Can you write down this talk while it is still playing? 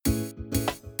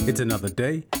It's another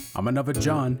day. I'm another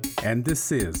John, and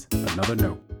this is Another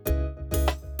Note.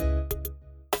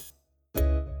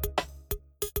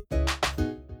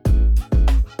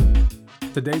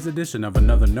 Today's edition of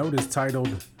Another Note is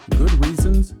titled, Good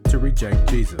Reasons to Reject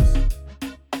Jesus.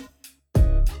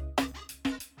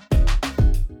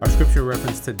 Our scripture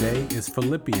reference today is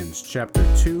Philippians chapter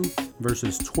 2,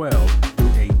 verses 12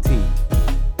 through 18.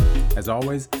 As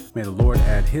always, may the Lord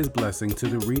add His blessing to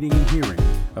the reading and hearing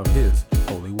of His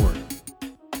holy word.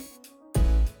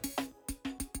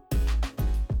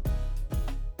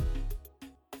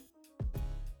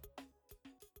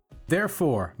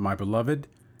 Therefore, my beloved,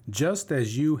 just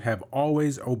as you have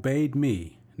always obeyed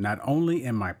me, not only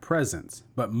in my presence,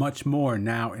 but much more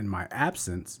now in my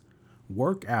absence,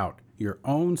 work out your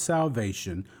own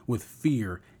salvation with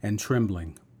fear and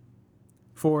trembling.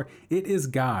 For it is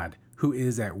God who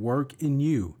is at work in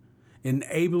you,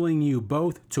 enabling you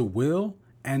both to will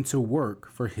and to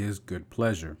work for His good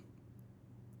pleasure.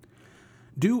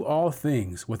 Do all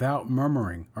things without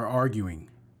murmuring or arguing,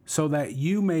 so that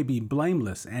you may be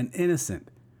blameless and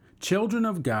innocent, children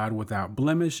of God without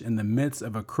blemish in the midst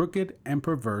of a crooked and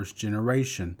perverse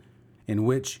generation, in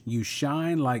which you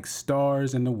shine like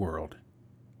stars in the world.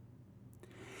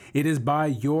 It is by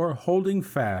your holding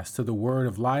fast to the word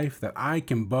of life that I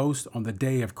can boast on the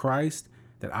day of Christ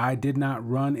that I did not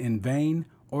run in vain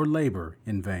or labor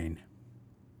in vain.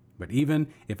 But even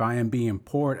if I am being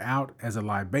poured out as a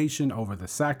libation over the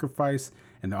sacrifice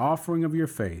and the offering of your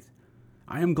faith,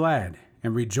 I am glad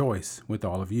and rejoice with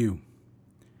all of you.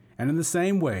 And in the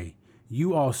same way,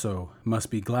 you also must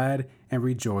be glad and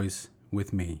rejoice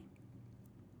with me.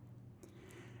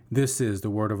 This is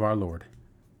the word of our Lord.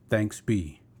 Thanks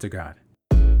be to God.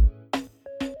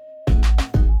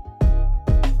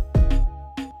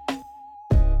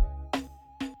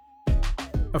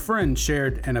 A friend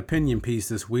shared an opinion piece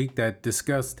this week that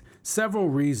discussed several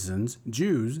reasons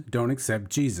Jews don't accept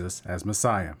Jesus as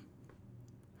Messiah.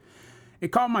 It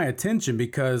caught my attention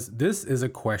because this is a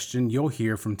question you'll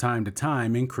hear from time to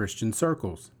time in Christian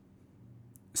circles.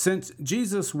 Since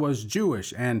Jesus was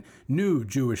Jewish and knew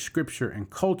Jewish scripture and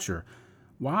culture,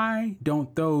 why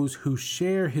don't those who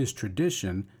share his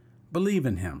tradition believe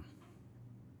in him?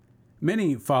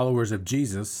 Many followers of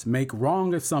Jesus make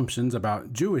wrong assumptions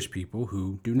about Jewish people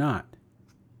who do not.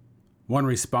 One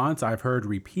response I've heard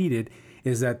repeated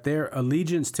is that their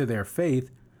allegiance to their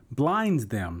faith blinds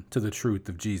them to the truth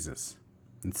of Jesus.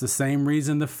 It's the same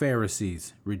reason the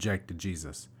Pharisees rejected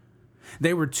Jesus.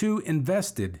 They were too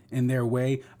invested in their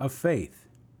way of faith,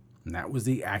 and that was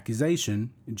the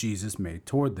accusation Jesus made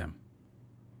toward them.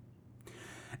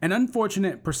 An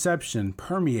unfortunate perception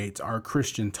permeates our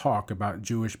Christian talk about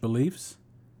Jewish beliefs.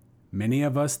 Many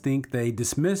of us think they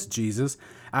dismiss Jesus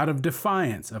out of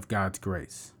defiance of God's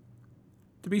grace.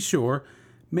 To be sure,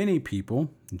 many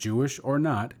people, Jewish or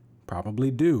not,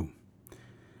 probably do.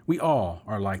 We all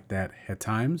are like that at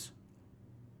times.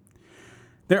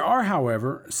 There are,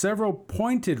 however, several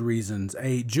pointed reasons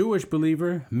a Jewish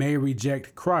believer may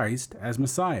reject Christ as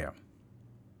Messiah.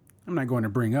 I'm not going to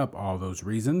bring up all those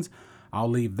reasons. I'll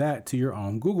leave that to your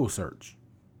own Google search.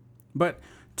 But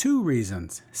two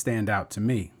reasons stand out to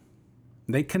me.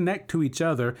 They connect to each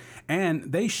other,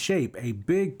 and they shape a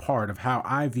big part of how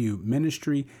I view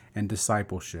ministry and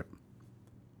discipleship.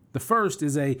 The first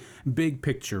is a big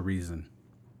picture reason.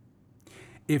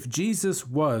 If Jesus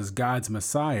was God's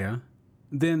Messiah,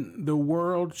 then the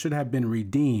world should have been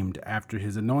redeemed after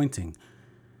his anointing.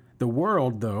 The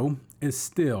world, though, is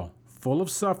still full of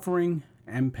suffering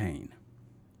and pain.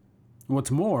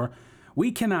 What's more,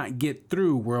 we cannot get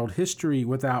through world history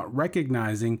without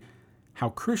recognizing how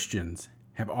Christians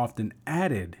have often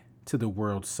added to the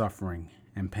world's suffering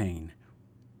and pain.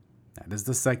 That is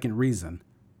the second reason.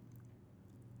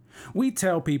 We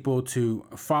tell people to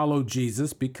follow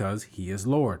Jesus because he is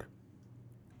Lord.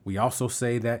 We also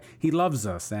say that he loves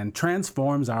us and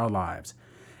transforms our lives.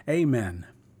 Amen.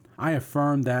 I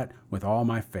affirm that with all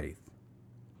my faith.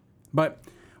 But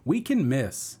we can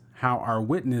miss how our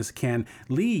witness can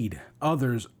lead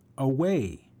others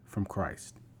away from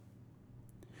Christ.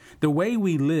 The way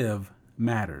we live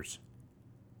matters.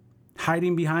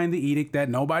 Hiding behind the edict that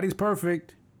nobody's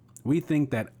perfect, we think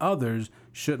that others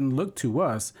shouldn't look to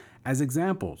us as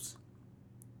examples.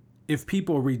 If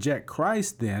people reject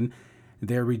Christ, then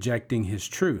they're rejecting his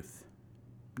truth,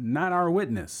 not our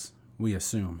witness, we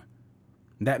assume.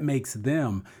 That makes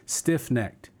them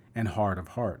stiff-necked and hard of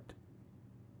heart.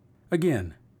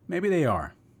 Again, maybe they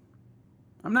are.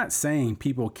 I'm not saying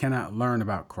people cannot learn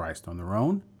about Christ on their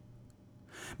own,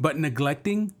 but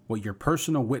neglecting what your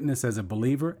personal witness as a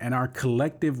believer and our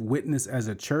collective witness as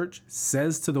a church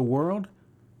says to the world,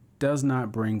 does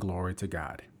not bring glory to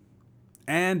God.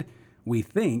 And we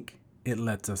think it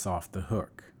lets us off the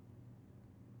hook.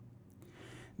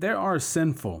 There are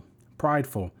sinful,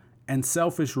 prideful, and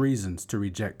selfish reasons to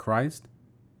reject Christ.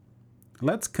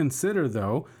 Let's consider,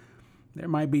 though, there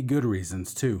might be good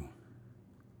reasons too.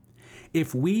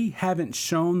 If we haven't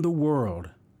shown the world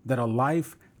that a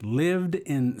life lived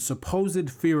in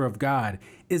supposed fear of God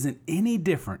isn't any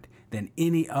different than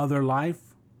any other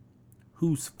life,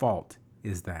 whose fault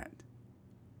is that?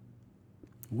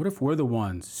 What if we're the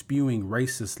ones spewing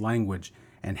racist language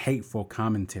and hateful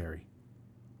commentary?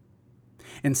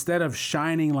 Instead of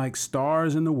shining like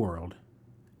stars in the world,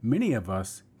 many of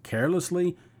us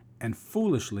carelessly and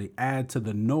foolishly add to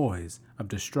the noise of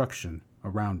destruction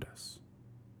around us.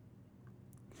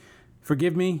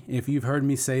 Forgive me if you've heard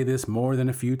me say this more than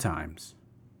a few times.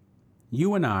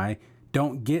 You and I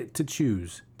don't get to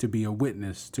choose to be a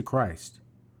witness to Christ.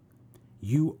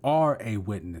 You are a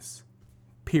witness,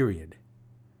 period.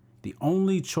 The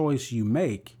only choice you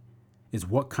make is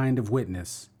what kind of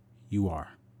witness you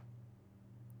are.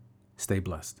 Stay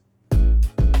blessed.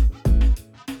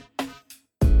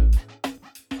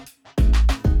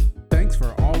 Thanks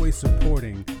for always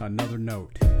supporting Another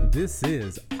Note. This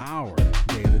is our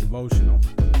daily devotional.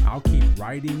 I'll keep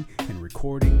writing and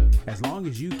recording as long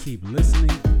as you keep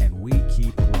listening and we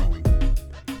keep growing.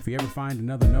 If you ever find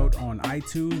Another Note on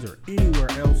iTunes or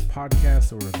anywhere else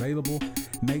podcasts are available,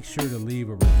 make sure to leave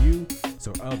a review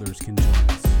so others can join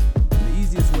us. The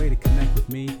easiest way to connect with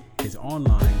me is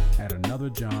online at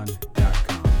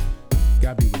anotherjohn.com.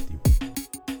 God be with you.